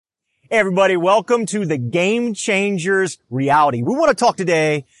Hey everybody, welcome to the Game Changers Reality. We want to talk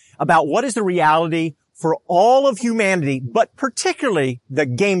today about what is the reality for all of humanity, but particularly the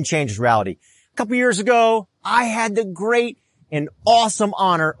Game Changers reality. A couple years ago, I had the great and awesome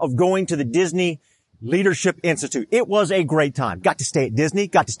honor of going to the Disney Leadership Institute. It was a great time. Got to stay at Disney,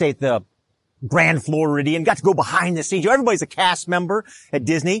 got to stay at the Grand Floridian, got to go behind the scenes. Everybody's a cast member at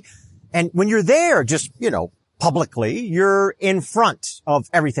Disney. And when you're there, just, publicly, you're in front of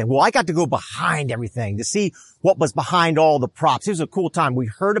everything. Well, I got to go behind everything to see what was behind all the props. It was a cool time. We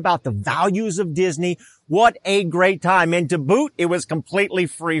heard about the values of Disney. What a great time. And to boot, it was completely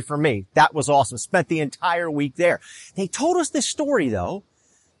free for me. That was awesome. Spent the entire week there. They told us this story, though,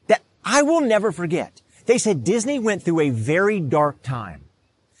 that I will never forget. They said Disney went through a very dark time,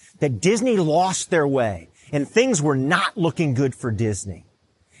 that Disney lost their way, and things were not looking good for Disney.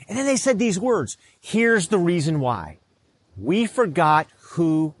 And then they said these words, here's the reason why. We forgot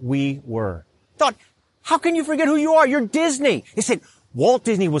who we were. Thought, how can you forget who you are? You're Disney. They said Walt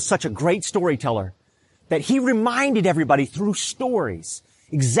Disney was such a great storyteller that he reminded everybody through stories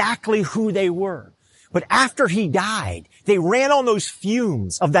exactly who they were. But after he died, they ran on those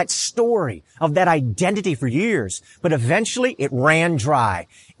fumes of that story, of that identity for years. But eventually it ran dry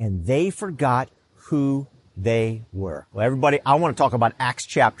and they forgot who they were. Well, everybody, I want to talk about Acts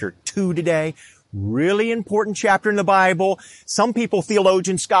chapter 2 today. Really important chapter in the Bible. Some people,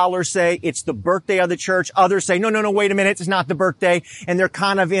 theologians, scholars say it's the birthday of the church. Others say, no, wait a minute. It's not the birthday. And they're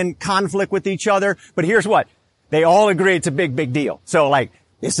kind of in conflict with each other. But here's what. They all agree it's a big deal. So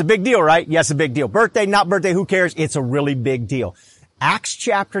it's a big deal, right? Yes, a big deal. Birthday, not birthday, who cares? It's a really big deal. Acts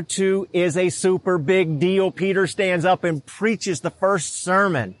chapter 2 is a super big deal. Peter stands up and preaches the first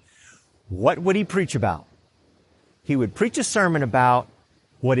sermon. What would he preach about? He would preach a sermon about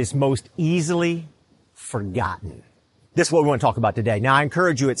what is most easily forgotten. This is what we want to talk about today. Now, I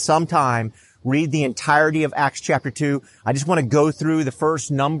encourage you at some time, read the entirety of Acts chapter 2. I just want to go through the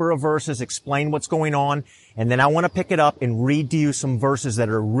first number of verses, explain what's going on, and then I want to pick it up and read to you some verses that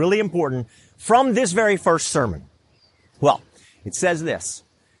are really important from this very first sermon. Well, it says this.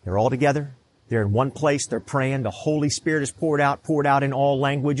 They're all together. They're in one place. They're praying. The Holy Spirit is poured out in all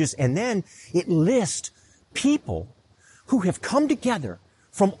languages. And then it lists people who have come together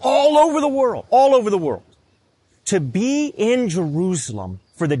from all over the world, to be in Jerusalem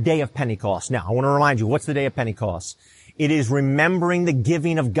for the day of Pentecost. Now, I want to remind you, what's the day of Pentecost? It is remembering the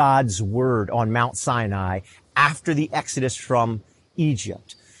giving of God's word on Mount Sinai after the Exodus from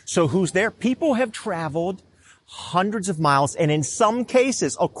Egypt. So who's there? People have traveled hundreds of miles, and in some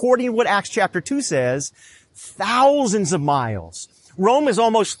cases, according to what Acts chapter 2 says, thousands of miles. Rome is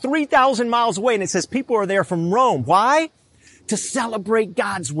almost 3,000 miles away, and it says people are there from Rome. Why? To celebrate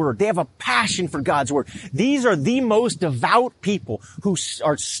God's word. They have a passion for God's word. These are the most devout people who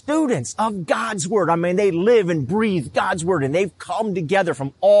are students of God's word. I mean, they live and breathe God's word, and they've come together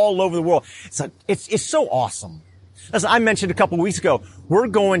from all over the world. So it's so awesome. As I mentioned a couple of weeks ago, we're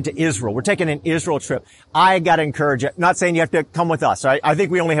going to Israel. We're taking an Israel trip. I got to encourage you. Not saying you have to come with us. Right? I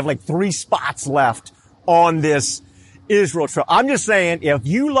think we only have 3 spots left on this Israel trip. I'm just saying, if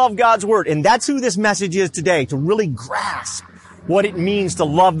you love God's word, and that's who this message is today, to really grasp what it means to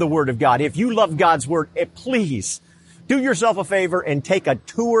love the word of God. If you love God's word, please do yourself a favor and take a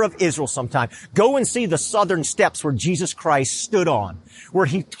tour of Israel sometime. Go and see the southern steps where Jesus Christ stood on, where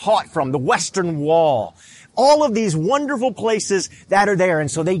he taught from, the Western Wall. All of these wonderful places that are there.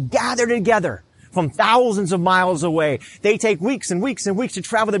 And so they gather together from thousands of miles away. They take weeks and weeks and weeks to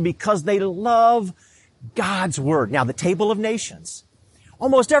travel there because they love God's word. Now, the Table of Nations.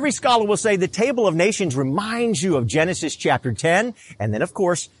 Almost every scholar will say the Table of Nations reminds you of Genesis chapter 10 and then, of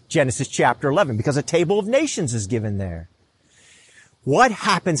course, Genesis chapter 11 because a Table of Nations is given there. What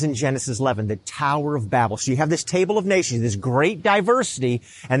happens in Genesis 11? The Tower of Babel. So you have this Table of Nations, this great diversity,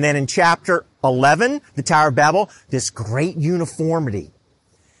 and then in chapter 11, the Tower of Babel, this great uniformity.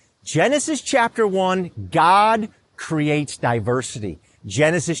 Genesis chapter 1, God creates diversity.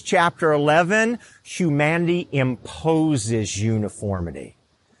 Genesis chapter 11, humanity imposes uniformity.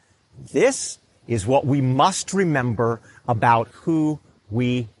 This is what we must remember about who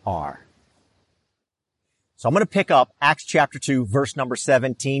we are. So I'm going to pick up Acts chapter 2, verse number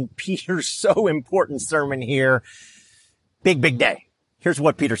 17. Peter's so important sermon here. Big day. Here's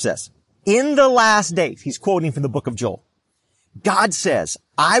what Peter says. In the last days, he's quoting from the book of Joel. God says,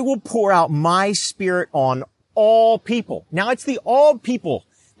 I will pour out my spirit on all people. Now, it's the all people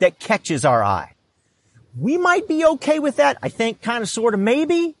that catches our eye. We might be okay with that. I think kind of, sort of,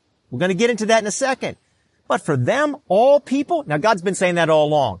 maybe. We're going to get into that in a second. But for them, all people, now God's been saying that all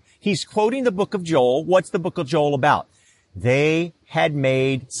along. He's quoting the book of Joel. What's the book of Joel about? They had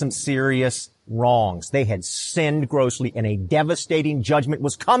made some serious wrongs. They had sinned grossly, and a devastating judgment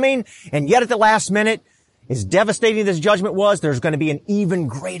was coming. And yet at the last minute, as devastating as this judgment was, there's going to be an even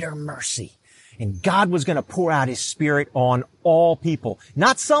greater mercy. And God was going to pour out His Spirit on all people.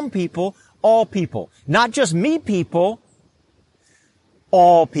 Not some people, all people. Not just me people,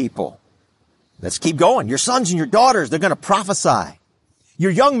 all people. Let's keep going. Your sons and your daughters, they're going to prophesy.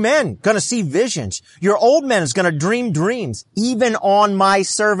 Your young men going to see visions. Your old men is going to dream dreams. Even on my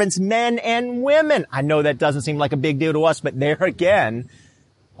servants, men and women. I know that doesn't seem like a big deal to us, but there again,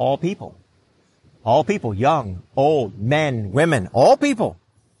 all people. All people, young, old, men, women, all people.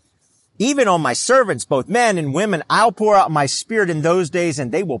 Even on my servants, both men and women, I'll pour out my Spirit in those days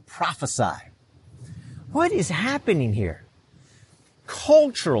and they will prophesy. What is happening here?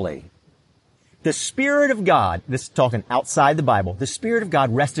 Culturally, the Spirit of God, this is talking outside the Bible, the Spirit of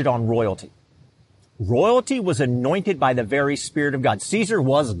God rested on royalty. Royalty was anointed by the very Spirit of God. Caesar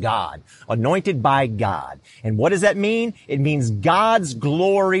was God, anointed by God. And what does that mean? It means God's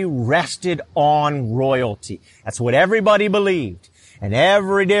glory rested on royalty. That's what everybody believed. And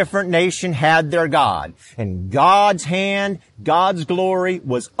every different nation had their God. And God's hand, God's glory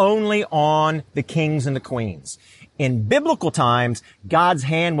was only on the kings and the queens. In biblical times, God's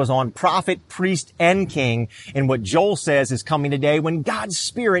hand was on prophet, priest, and king. And what Joel says is coming today when God's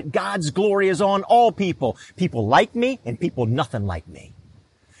Spirit, God's glory is on all people. People like me and people nothing like me.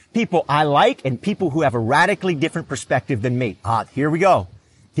 People I like and people who have a radically different perspective than me. Here we go.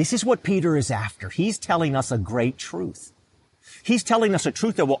 This is what Peter is after. He's telling us a great truth. He's telling us a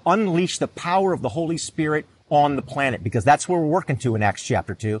truth that will unleash the power of the Holy Spirit on the planet, because that's where we're working to in Acts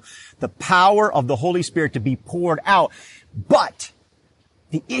chapter 2. The power of the Holy Spirit to be poured out. But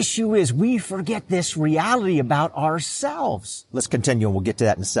the issue is we forget this reality about ourselves. Let's continue and we'll get to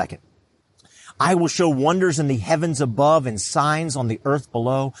that in a second. I will show wonders in the heavens above and signs on the earth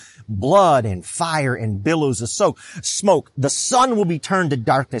below, blood and fire and billows of smoke. The sun will be turned to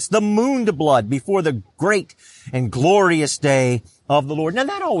darkness, the moon to blood before the great and glorious day of the Lord. Now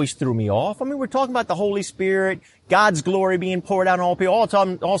that always threw me off. I mean, we're talking about the Holy Spirit, God's glory being poured out on all people. All of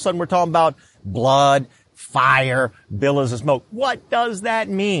a sudden we're talking about blood, fire, billows of smoke. What does that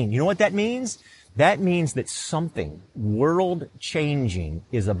mean? You know what that means? That means that something world-changing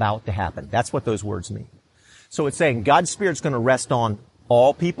is about to happen. That's what those words mean. So it's saying God's Spirit's going to rest on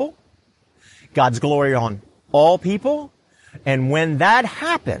all people, God's glory on all people, and when that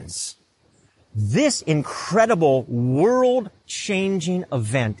happens, this incredible world-changing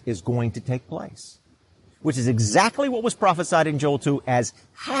event is going to take place, which is exactly what was prophesied in Joel 2 as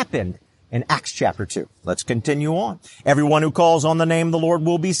happened in Acts chapter 2. Let's continue on. Everyone who calls on the name of the Lord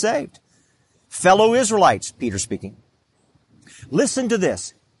will be saved. Fellow Israelites, Peter speaking, listen to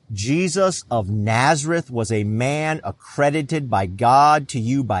this. Jesus of Nazareth was a man accredited by God to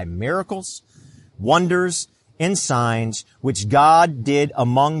you by miracles, wonders, and signs, which God did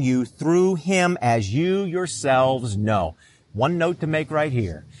among you through him, as you yourselves know. One note to make right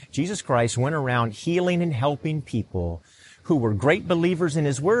here. Jesus Christ went around healing and helping people who were great believers in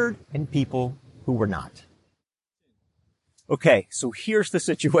his word and people who were not. Okay, so here's the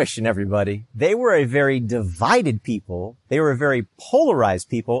situation, everybody. They were a very divided people. They were a very polarized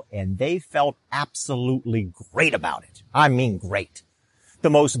people, and they felt absolutely great about it. I mean great. The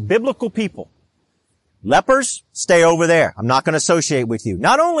most biblical people. Lepers, stay over there. I'm not going to associate with you.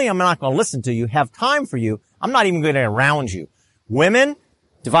 Not only am I not going to listen to you, have time for you, I'm not even going to be around you. Women,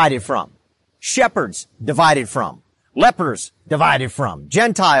 divided from. Shepherds, divided from. Lepers, divided from.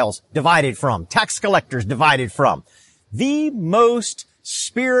 Gentiles, divided from. Tax collectors, divided from. The most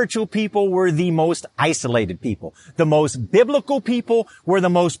spiritual people were the most isolated people. The most biblical people were the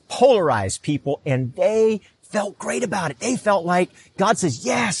most polarized people, and they felt great about it. They felt like God says,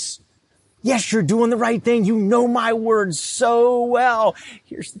 yes, you're doing the right thing. You know my words so well.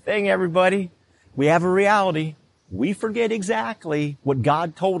 Here's the thing, everybody. We have a reality. We forget exactly what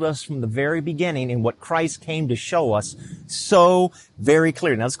God told us from the very beginning and what Christ came to show us so very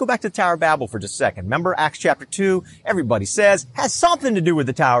clearly. Now let's go back to the Tower of Babel for just a second. Remember Acts chapter 2, everybody says, has something to do with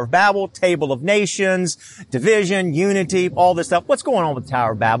the Tower of Babel, Table of Nations, division, unity, all this stuff. What's going on with the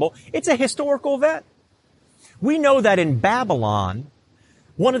Tower of Babel? It's a historical event. We know that in Babylon,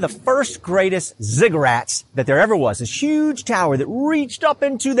 one of the first greatest ziggurats that there ever was, this huge tower that reached up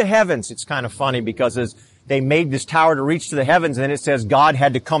into the heavens. It's kind of funny because as they made this tower to reach to the heavens, and then it says God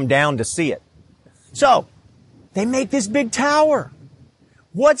had to come down to see it. So, they make this big tower.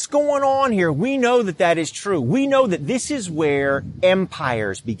 What's going on here? We know that that is true. We know that this is where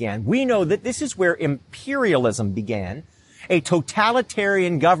empires began. We know that this is where imperialism began, a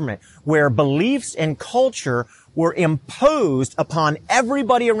totalitarian government where beliefs and culture were imposed upon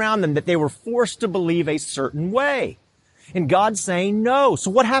everybody around them, that they were forced to believe a certain way. And God's saying no. So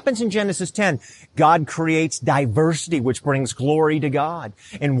what happens in Genesis 10? God creates diversity, which brings glory to God.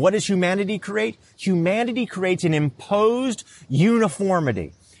 And what does humanity create? Humanity creates an imposed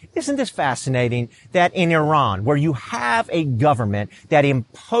uniformity. Isn't this fascinating that in Iran, where you have a government that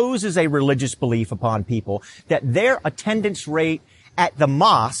imposes a religious belief upon people, that their attendance rate at the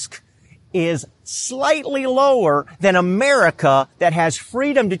mosque is slightly lower than America, that has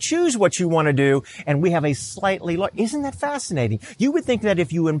freedom to choose what you want to do, and we have a slightly lower. Isn't that fascinating? You would think that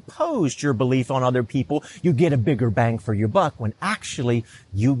if you imposed your belief on other people, you get a bigger bang for your buck, when actually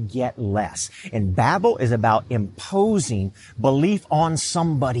you get less. And Babel is about imposing belief on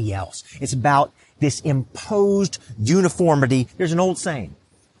somebody else. It's about this imposed uniformity. There's an old saying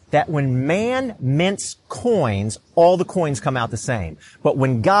that when man mints coins, all the coins come out the same. But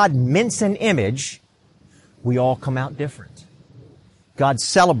when God mints an image, we all come out different. God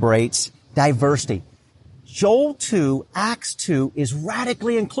celebrates diversity. Joel 2, Acts 2 is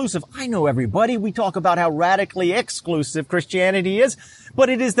radically inclusive. I know everybody, we talk about how radically exclusive Christianity is, but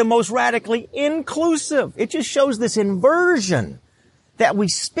it is the most radically inclusive. It just shows this inversion that we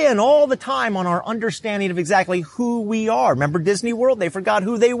spin all the time on our understanding of exactly who we are. Remember Disney World? They forgot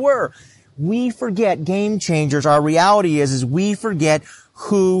who they were. We forget, game changers. Our reality is we forget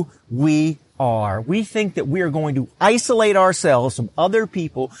who we are. We think that we are going to isolate ourselves from other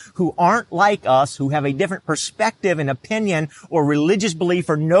people who aren't like us, who have a different perspective and opinion or religious belief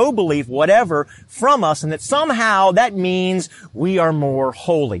or no belief, whatever, from us, and that somehow that means we are more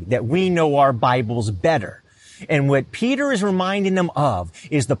holy, that we know our Bibles better. And what Peter is reminding them of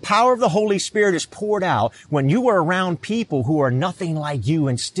is the power of the Holy Spirit is poured out when you are around people who are nothing like you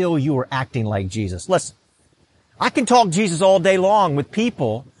and still you are acting like Jesus. Listen, I can talk Jesus all day long with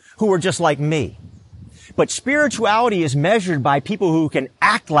people who are just like me. But spirituality is measured by people who can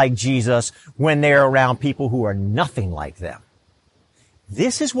act like Jesus when they're around people who are nothing like them.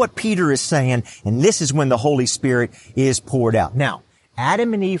 This is what Peter is saying, and this is when the Holy Spirit is poured out. Now,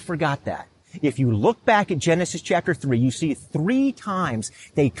 Adam and Eve forgot that. If you look back at Genesis chapter 3, you see 3 times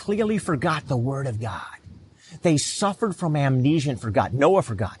they clearly forgot the Word of God. They suffered from amnesia and forgot. Noah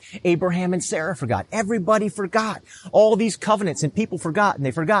forgot. Abraham and Sarah forgot. Everybody forgot. All these covenants, and people forgot, and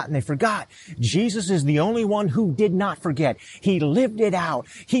they forgot, and they forgot. Jesus is the only one who did not forget. He lived it out.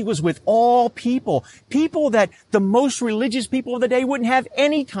 He was with all people. People that the most religious people of the day wouldn't have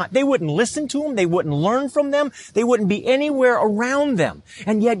any time. They wouldn't listen to them. They wouldn't learn from them. They wouldn't be anywhere around them.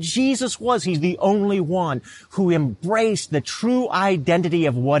 And yet Jesus was. He's the only one who embraced the true identity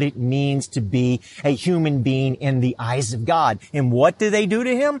of what it means to be a human being in the eyes of God. And what do they do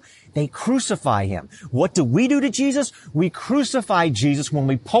to him? They crucify him. What do we do to Jesus? We crucify Jesus when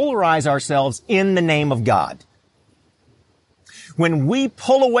we polarize ourselves in the name of God. When we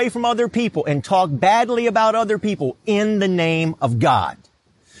pull away from other people and talk badly about other people in the name of God.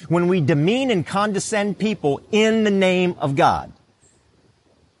 When we demean and condescend people in the name of God.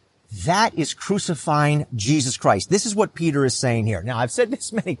 That is crucifying Jesus Christ. This is what Peter is saying here. Now, I've said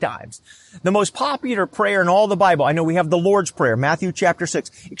this many times. The most popular prayer in all the Bible, I know we have the Lord's Prayer, Matthew chapter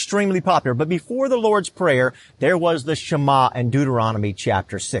 6, extremely popular. But before the Lord's Prayer, there was the Shema in Deuteronomy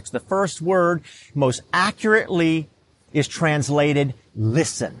chapter 6. The first word most accurately is translated,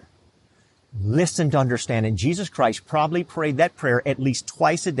 listen. Listen to understand. And Jesus Christ probably prayed that prayer at least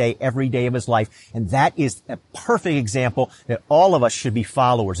twice a day, every day of his life. And that is a perfect example that all of us should be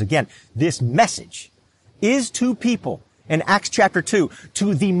followers. Again, this message is to people in Acts chapter 2,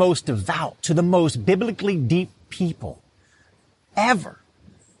 to the most devout, to the most biblically deep people ever,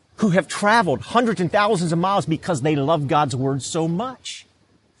 who have traveled hundreds and thousands of miles because they love God's word so much.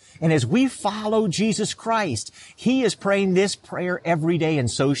 And as we follow Jesus Christ, he is praying this prayer every day, and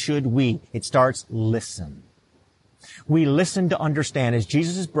so should we. It starts, listen. We listen to understand. As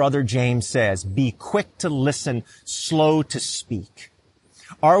Jesus' brother James says, be quick to listen, slow to speak.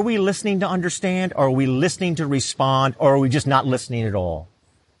 Are we listening to understand? Or are we listening to respond? Or are we just not listening at all?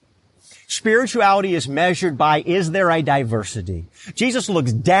 Spirituality is measured by, is there a diversity? Jesus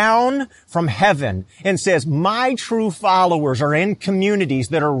looks down from heaven and says, my true followers are in communities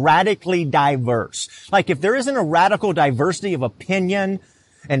that are radically diverse. Like if there isn't a radical diversity of opinion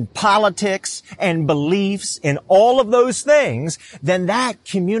and politics and beliefs and all of those things, then that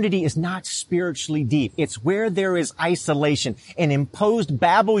community is not spiritually deep. It's where there is isolation and imposed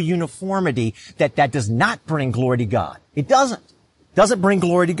Babel uniformity that does not bring glory to God. It doesn't bring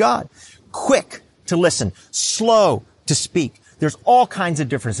glory to God. Quick to listen, slow to speak. There's all kinds of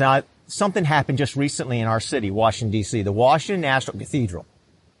difference. Now, something happened just recently in our city, Washington, D.C. The Washington National Cathedral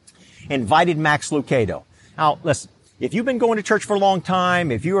invited Max Lucado. Now, listen, if you've been going to church for a long time,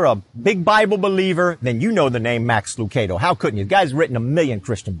 if you're a big Bible believer, then you know the name Max Lucado. How couldn't you? The guy's written 1 million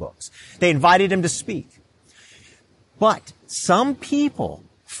Christian books. They invited him to speak. But some people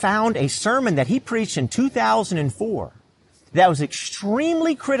found a sermon that he preached in 2004 that was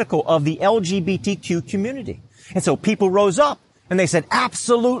extremely critical of the LGBTQ community. And so people rose up and they said,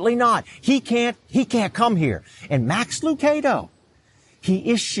 absolutely not. He can't come here. And Max Lucado,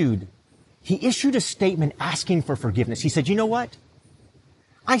 he issued a statement asking for forgiveness. He said, you know what?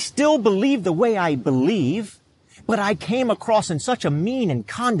 I still believe the way I believe, but I came across in such a mean and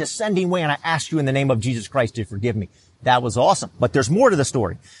condescending way, and I asked you in the name of Jesus Christ to forgive me. That was awesome. But there's more to the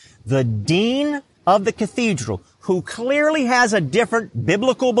story. The dean of the cathedral, who clearly has a different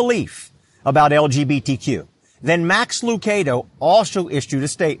biblical belief about LGBTQ than Max Lucado, also issued a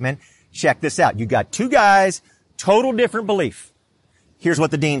statement. Check this out. You got two guys, total different belief. Here's what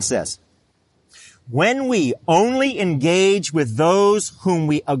the dean says. When we only engage with those whom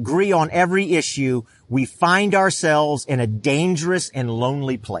we agree on every issue, we find ourselves in a dangerous and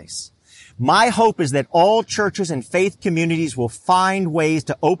lonely place. My hope is that all churches and faith communities will find ways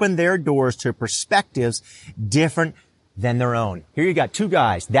to open their doors to perspectives different than their own. Here you got two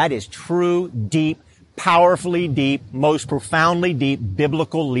guys. That is true, deep, powerfully deep, most profoundly deep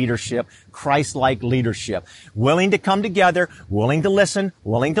biblical leadership, Christ-like leadership. Willing to come together, willing to listen,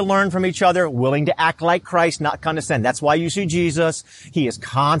 willing to learn from each other, willing to act like Christ, not condescend. That's why you see Jesus. He is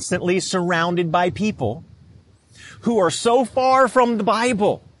constantly surrounded by people who are so far from the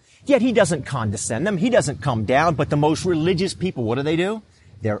Bible. Yet he doesn't condescend them. He doesn't come down. But the most religious people, what do?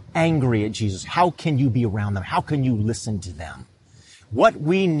 They're angry at Jesus. How can you be around them? How can you listen to them? What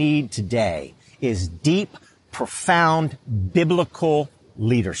we need today is deep, profound, biblical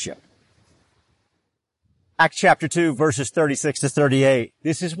leadership. Acts chapter 2, verses 36 to 38.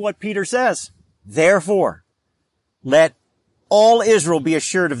 This is what Peter says. Therefore, let all Israel be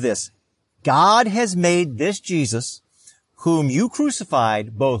assured of this. God has made this Jesus, whom you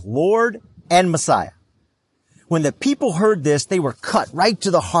crucified, both Lord and Messiah. When the people heard this, they were cut right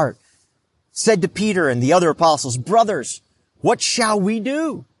to the heart, said to Peter and the other apostles, brothers, what shall we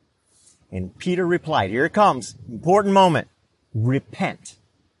do? And Peter replied, here it comes, important moment, repent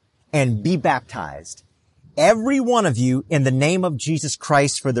and be baptized, every one of you, in the name of Jesus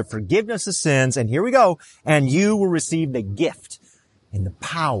Christ for the forgiveness of sins. And here we go. And you will receive the gift and the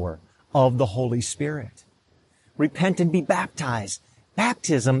power of the Holy Spirit. Repent and be baptized.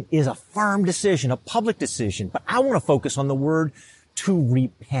 Baptism is a firm decision, a public decision. But I want to focus on the word to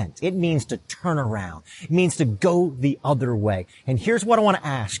repent. It means to turn around. It means to go the other way. And here's what I want to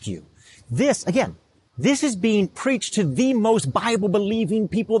ask you. This is being preached to the most Bible-believing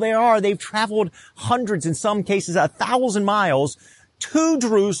people there are. They've traveled hundreds, in some cases 1,000 miles to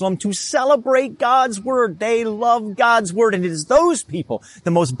Jerusalem to celebrate God's Word. They love God's Word. And it is those people,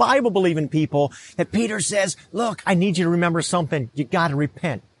 the most Bible-believing people, that Peter says, look, I need you to remember something. You got to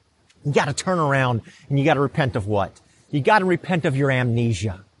repent. You got to turn around, and you got to repent of what? You got to repent of your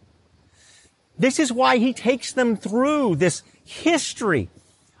amnesia. This is why he takes them through this history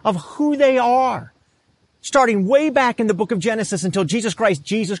of who they are, starting way back in the book of Genesis until Jesus Christ.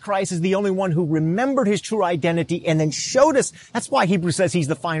 Jesus Christ is the only one who remembered his true identity and then showed us. That's why Hebrews says he's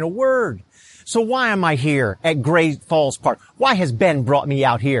the final word. So why am I here at Great Falls Park? Why has Ben brought me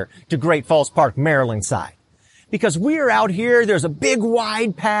out here to Great Falls Park, Maryland side? Because we're out here, there's a big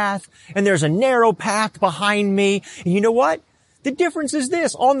wide path and there's a narrow path behind me. And you know what? The difference is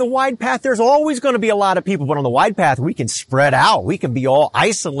this. On the wide path, there's always going to be a lot of people, but on the wide path, we can spread out. We can be all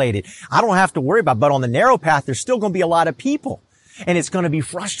isolated. I don't have to worry about it. But on the narrow path, there's still going to be a lot of people. And it's going to be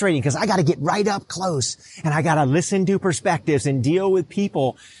frustrating because I got to get right up close and I got to listen to perspectives and deal with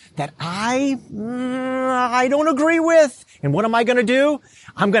people that I don't agree with. And what am I going to do?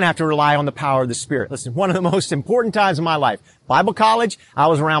 I'm going to have to rely on the power of the Spirit. Listen, one of the most important times in my life, Bible college, I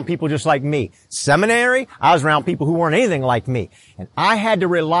was around people just like me. Seminary, I was around people who weren't anything like me. And I had to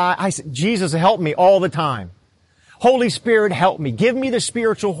rely, I said, Jesus, help me all the time. Holy Spirit, help me. Give me the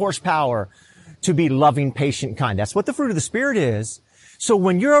spiritual horsepower to be loving, patient, kind. That's what the fruit of the Spirit is. So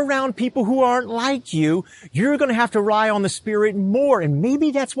when you're around people who aren't like you, you're going to have to rely on the Spirit more. And maybe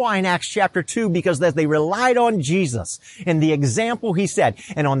that's why in Acts chapter 2, because they relied on Jesus and the example he set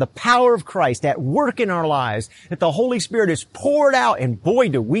and on the power of Christ at work in our lives, that the Holy Spirit is poured out. And boy,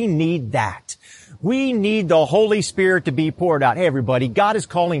 do we need that. We need the Holy Spirit to be poured out. Hey, everybody, God is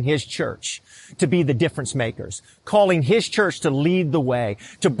calling his church to be the difference makers, calling his church to lead the way,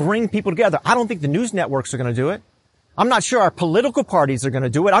 to bring people together. I don't think the news networks are going to do it. I'm not sure our political parties are going to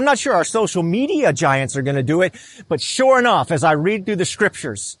do it. I'm not sure our social media giants are going to do it. But sure enough, as I read through the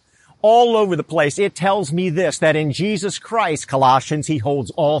scriptures, all over the place. It tells me this, that in Jesus Christ, Colossians, he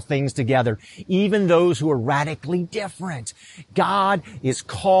holds all things together, even those who are radically different. God is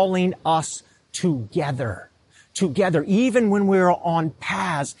calling us together, even when we're on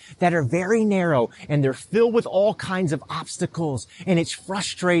paths that are very narrow and they're filled with all kinds of obstacles, and it's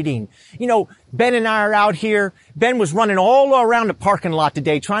frustrating. You know, Ben and I are out here. Ben was running all around the parking lot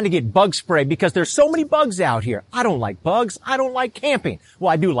today trying to get bug spray because there's so many bugs out here. I don't like bugs. I don't like camping.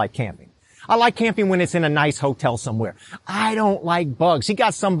 Well, I do like camping. I like camping when it's in a nice hotel somewhere. I don't like bugs. He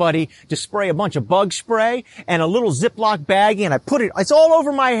got somebody to spray a bunch of bug spray and a little Ziploc baggie, and it's all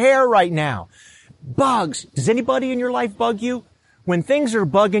over my hair right now. Bugs. Does anybody in your life bug you? When things are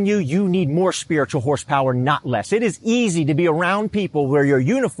bugging you, you need more spiritual horsepower, not less. It is easy to be around people where you're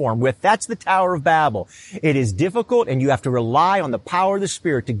uniform with. That's the Tower of Babel. It is difficult, and you have to rely on the power of the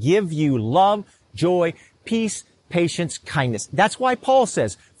Spirit to give you love, joy, peace, patience, kindness. That's why Paul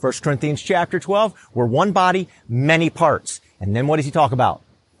says, 1 Corinthians chapter 12, we're one body, many parts. And then what does he talk about?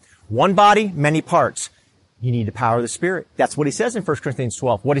 One body, many parts. You need the power of the Spirit. That's what he says in 1 Corinthians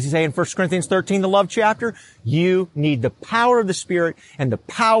 12. What does he say in 1 Corinthians 13, the love chapter? You need the power of the Spirit and the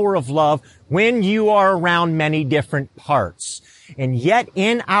power of love when you are around many different parts. And yet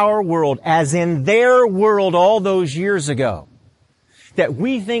in our world, as in their world all those years ago, that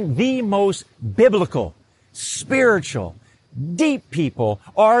we think the most biblical, spiritual, deep people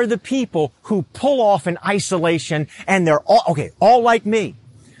are the people who pull off in isolation, and they're all like me.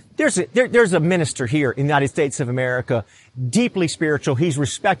 There's a minister here in the United States of America, deeply spiritual. He's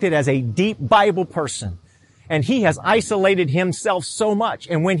respected as a deep Bible person. And he has isolated himself so much.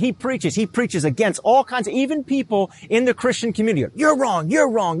 And when he preaches against all kinds of, even people in the Christian community. You're wrong, you're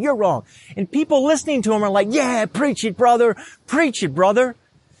wrong, you're wrong. And people listening to him are like, yeah, preach it, brother. Preach it, brother.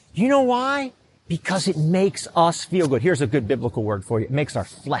 You know why? Because it makes us feel good. Here's a good biblical word for you. It makes our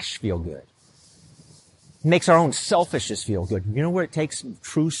flesh feel good. It makes our own selfishness feel good. You know where it takes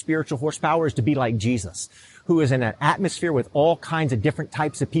true spiritual horsepower is to be like Jesus, who is in an atmosphere with all kinds of different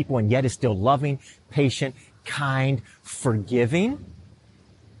types of people and yet is still loving, patient, kind, forgiving.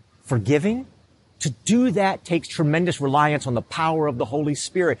 To do that takes tremendous reliance on the power of the Holy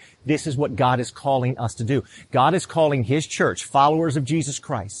Spirit. This is what God is calling us to do. God is calling His church, followers of Jesus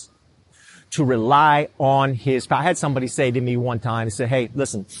Christ, to rely on His power. I had somebody say to me one time, they said, hey,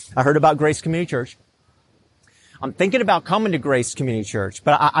 listen, I heard about Grace Community Church. I'm thinking about coming to Grace Community Church,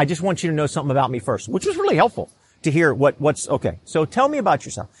 but I just want you to know something about me first, which was really helpful to hear what's okay. So tell me about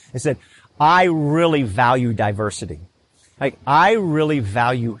yourself. I said, I really value diversity. Like, I really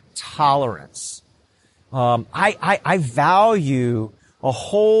value tolerance. I value a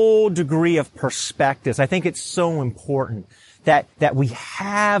whole degree of perspectives. I think it's so important that we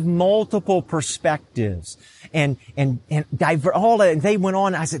have multiple perspectives and all that. And they went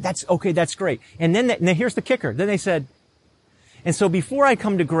on. I said, that's okay. That's great. And then here's the kicker. Then they said, and so before I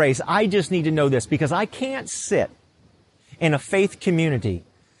come to Grace, I just need to know this, because I can't sit in a faith community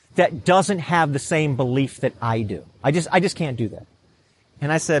that doesn't have the same belief that I do. I just can't do that.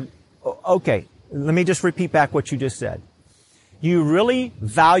 And I said, okay, let me just repeat back what you just said. You really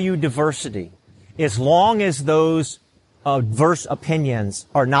value diversity as long as those diverse opinions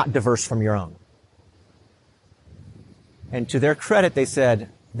are not diverse from your own. And to their credit, they said,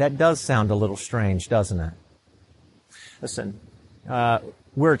 that does sound a little strange, doesn't it? Listen,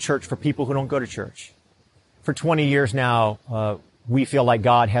 we're a church for people who don't go to church. For 20 years now, we feel like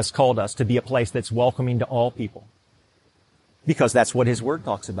God has called us to be a place that's welcoming to all people, because that's what His Word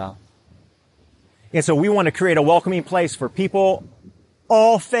talks about. And so we want to create a welcoming place for people,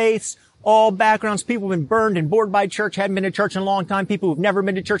 all faiths, all backgrounds, people who've been burned and bored by church, hadn't been to church in a long time, people who've never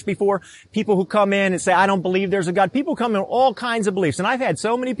been to church before, people who come in and say, I don't believe there's a God. People come in all kinds of beliefs. And I've had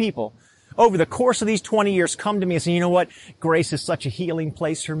so many people over the course of these 20 years come to me and say, you know what? Grace is such a healing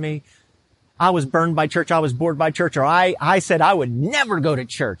place for me. I was burned by church. I was bored by church. Or I said I would never go to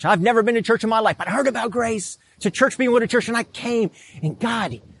church. I've never been to church in my life, but I heard about Grace. It's a church being with a church, and I came, and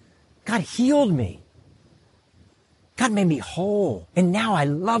God healed me. God made me whole. And now I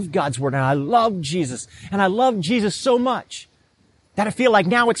love God's Word, and I love Jesus. And I love Jesus so much that I feel like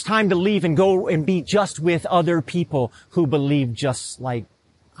now it's time to leave and go and be just with other people who believe just like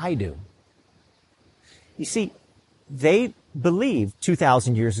I do. You see, they believed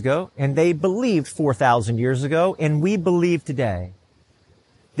 2,000 years ago, and they believed 4,000 years ago, and we believe today.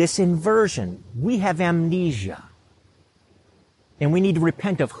 This inversion, we have amnesia. And we need to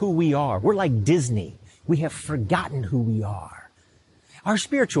repent of who we are. We're like Disney. We have forgotten who we are. Our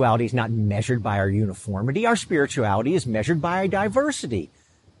spirituality is not measured by our uniformity. Our spirituality is measured by our diversity.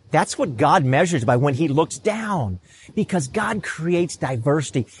 That's what God measures by when he looks down, because God creates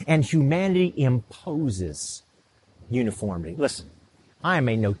diversity and humanity imposes uniformity. Listen, I am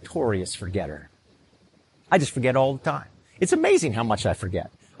a notorious forgetter. I just forget all the time. It's amazing how much I forget.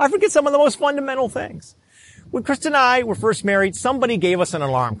 I forget some of the most fundamental things. When Krista and I were first married, somebody gave us an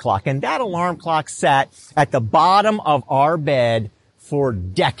alarm clock, and that alarm clock sat at the bottom of our bed for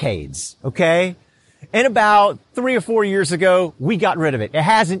decades, okay? And about 3 or 4 years ago, we got rid of it. It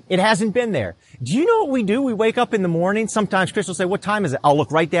hasn't been there. Do you know what we do? We wake up in the morning. Sometimes Chris will say, what time is it? I'll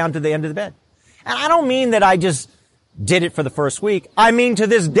look right down to the end of the bed. And I don't mean that I just did it for the first week. I mean, to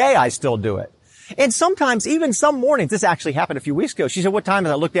this day, I still do it. And sometimes, even some mornings, this actually happened a few weeks ago. She said, what time is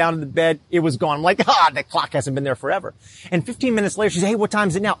it? I looked down at the bed. It was gone. I'm like, the clock hasn't been there forever. And 15 minutes later, she said, hey, what time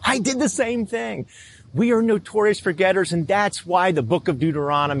is it now? I did the same thing. We are notorious forgetters, and that's why the book of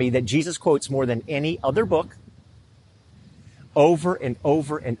Deuteronomy that Jesus quotes more than any other book over and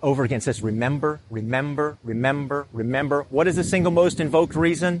over and over again says, remember, remember, remember, remember. What is the single most invoked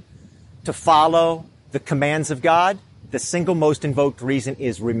reason to follow the commands of God? The single most invoked reason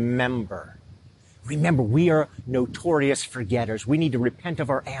is remember. Remember, we are notorious forgetters. We need to repent of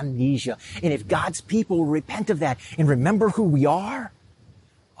our amnesia. And if God's people will repent of that and remember who we are,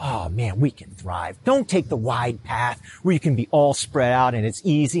 oh man, we can thrive. Don't take the wide path where you can be all spread out and it's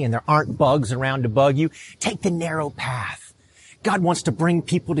easy and there aren't bugs around to bug you. Take the narrow path. God wants to bring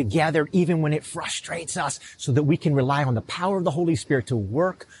people together even when it frustrates us so that we can rely on the power of the Holy Spirit to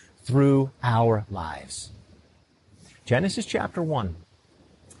work through our lives. Genesis chapter 1.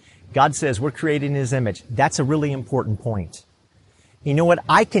 God says we're created in his image. That's a really important point. You know what?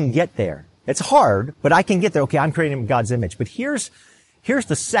 I can get there. It's hard, but I can get there. Okay, I'm created in God's image. But here's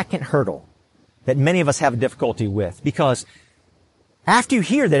the second hurdle that many of us have difficulty with, because after you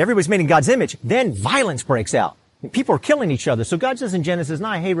hear that everybody's made in God's image, then violence breaks out. And people are killing each other. So God says in Genesis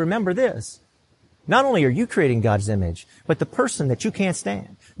 9, hey, remember this. Not only are you creating God's image, but the person that you can't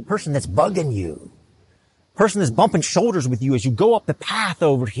stand, the person that's bugging you, person that's bumping shoulders with you as you go up the path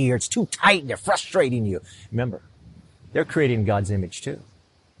over here. It's too tight and they're frustrating you. Remember, they're created in God's image too.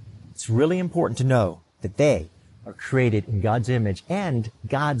 It's really important to know that they are created in God's image and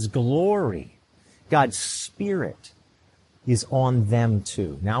God's glory. God's Spirit is on them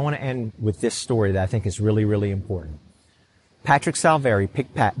too. Now I want to end with this story that I think is really, really important. Patrick Salveri,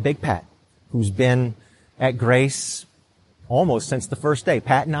 Big Pat, who's been at Grace almost since the first day.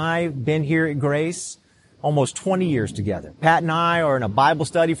 Pat and I have been here at Grace almost 20 years together. Pat and I are in a Bible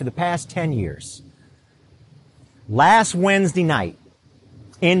study for the past 10 years. Last Wednesday night,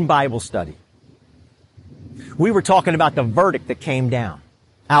 in Bible study, we were talking about the verdict that came down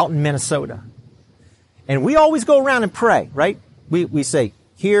out in Minnesota. And we always go around and pray, right? We say,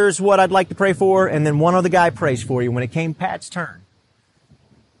 here's what I'd like to pray for, and then one other guy prays for you. When it came Pat's turn,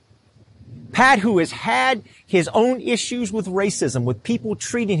 Pat, who has had his own issues with racism, with people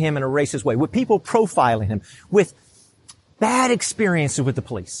treating him in a racist way, with people profiling him, with bad experiences with the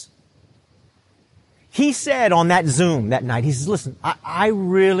police. He said on that Zoom that night, he says, listen, I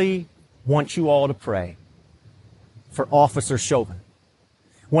really want you all to pray for Officer Chauvin.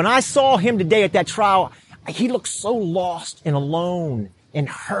 When I saw him today at that trial, he looked so lost and alone and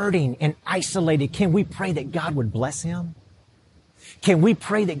hurting and isolated. Can we pray that God would bless him? Can we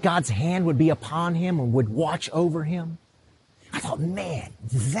pray that God's hand would be upon him and would watch over him? I thought, man,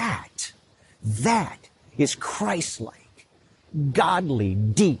 that is Christ-like, godly,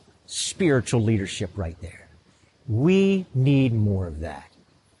 deep, spiritual leadership right there. We need more of that.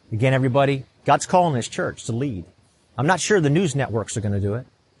 Again, everybody, God's calling his church to lead. I'm not sure the news networks are going to do it.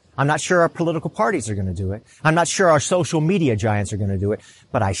 I'm not sure our political parties are going to do it. I'm not sure our social media giants are going to do it.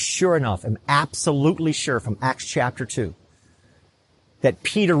 But I sure enough am absolutely sure from Acts chapter 2 that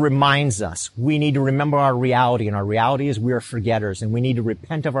Peter reminds us we need to remember our reality, and our reality is we are forgetters, and we need to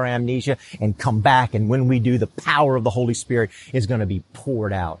repent of our amnesia and come back. And when we do, the power of the Holy Spirit is going to be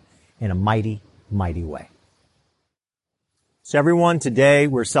poured out in a mighty, mighty way. So everyone, today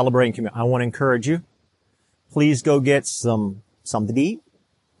we're celebrating communion. I want to encourage you. Please go get something to eat,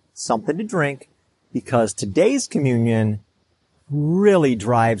 something to drink, because today's communion really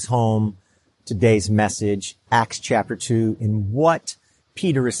drives home today's message, Acts chapter 2, in what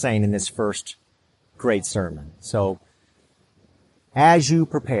Peter is saying in this first great sermon. So, as you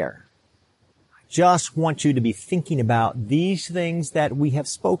prepare, I just want you to be thinking about these things that we have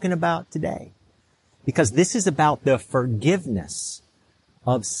spoken about today, because this is about the forgiveness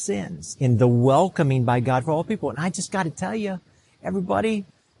of sins and the welcoming by God for all people. And I just got to tell you, everybody,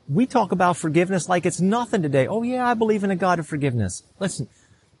 we talk about forgiveness like it's nothing today. Oh yeah, I believe in a God of forgiveness. Listen,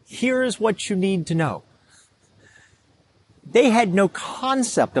 here's what you need to know. They had no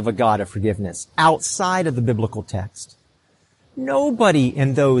concept of a God of forgiveness outside of the biblical text. Nobody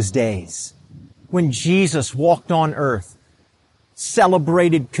in those days, when Jesus walked on earth,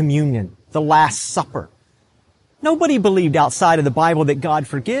 celebrated communion, the Last Supper, nobody believed outside of the Bible that God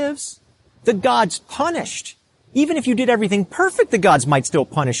forgives, that God's punished. Even if you did everything perfect, the gods might still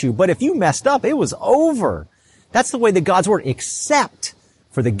punish you. But if you messed up, it was over. That's the way that God's Word, except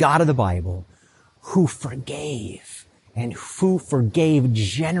for the God of the Bible, who forgave and who forgave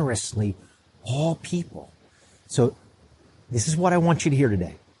generously all people. So this is what I want you to hear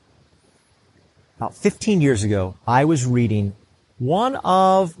today. About 15 years ago, I was reading one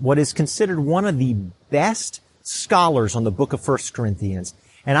of what is considered one of the best scholars on the book of 1 Corinthians.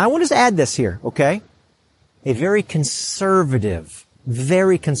 And I want to add this here, okay? A very conservative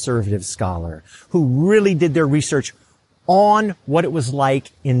scholar who really did their research on what it was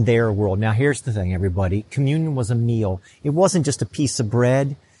like in their world. Now, here's the thing, everybody. Communion was a meal. It wasn't just a piece of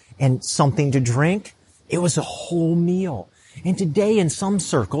bread and something to drink. It was a whole meal. And today, in some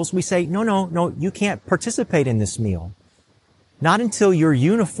circles, we say, no, you can't participate in this meal. Not until you're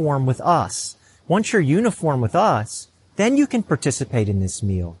uniform with us. Once you're uniform with us, then you can participate in this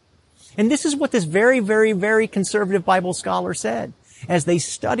meal. And this is what this very, very, very conservative Bible scholar said as they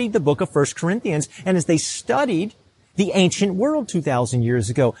studied the book of 1 Corinthians and as they studied the ancient world 2,000 years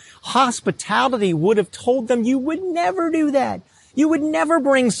ago. Hospitality would have told them you would never do that. You would never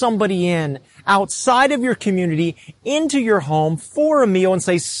bring somebody in outside of your community into your home for a meal and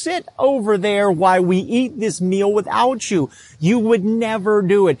say, sit over there while we eat this meal without you. You would never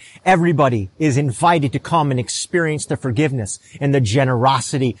do it. Everybody is invited to come and experience the forgiveness and the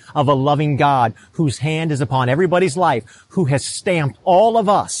generosity of a loving God whose hand is upon everybody's life, who has stamped all of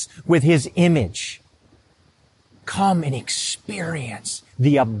us with His image. Come and experience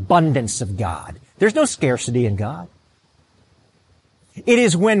the abundance of God. There's no scarcity in God. It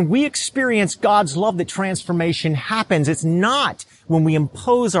is when we experience God's love that transformation happens. It's not when we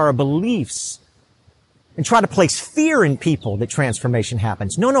impose our beliefs and try to place fear in people that transformation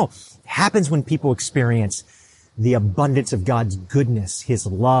happens. No. It happens when people experience the abundance of God's goodness, His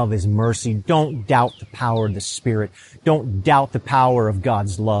love, His mercy. Don't doubt the power of the Spirit. Don't doubt the power of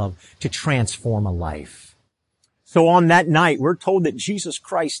God's love to transform a life. So on that night, we're told that Jesus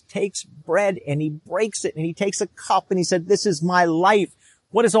Christ takes bread and He breaks it and He takes a cup and He said, this is my life.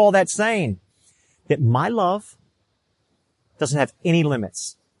 What is all that saying? That my love doesn't have any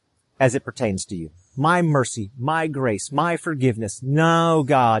limits as it pertains to you. My mercy, my grace, my forgiveness. No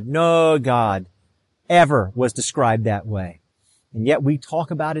God ever was described that way. And yet we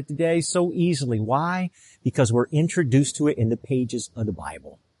talk about it today so easily. Why? Because we're introduced to it in the pages of the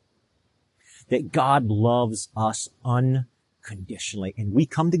Bible. That God loves us unconditionally. And we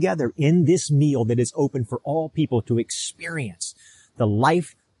come together in this meal that is open for all people to experience the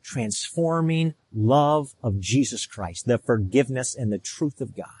life-transforming love of Jesus Christ, the forgiveness and the truth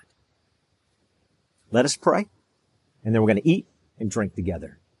of God. Let us pray, and then we're going to eat and drink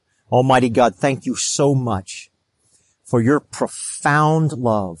together. Almighty God, thank you so much for your profound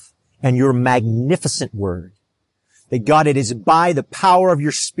love and your magnificent word. That God, it is by the power of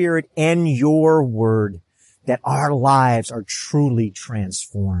your Spirit and your word that our lives are truly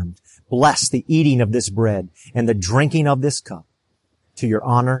transformed. Bless the eating of this bread and the drinking of this cup to your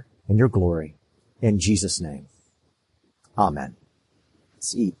honor and your glory. In Jesus' name. Amen.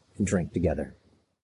 Let's eat and drink together.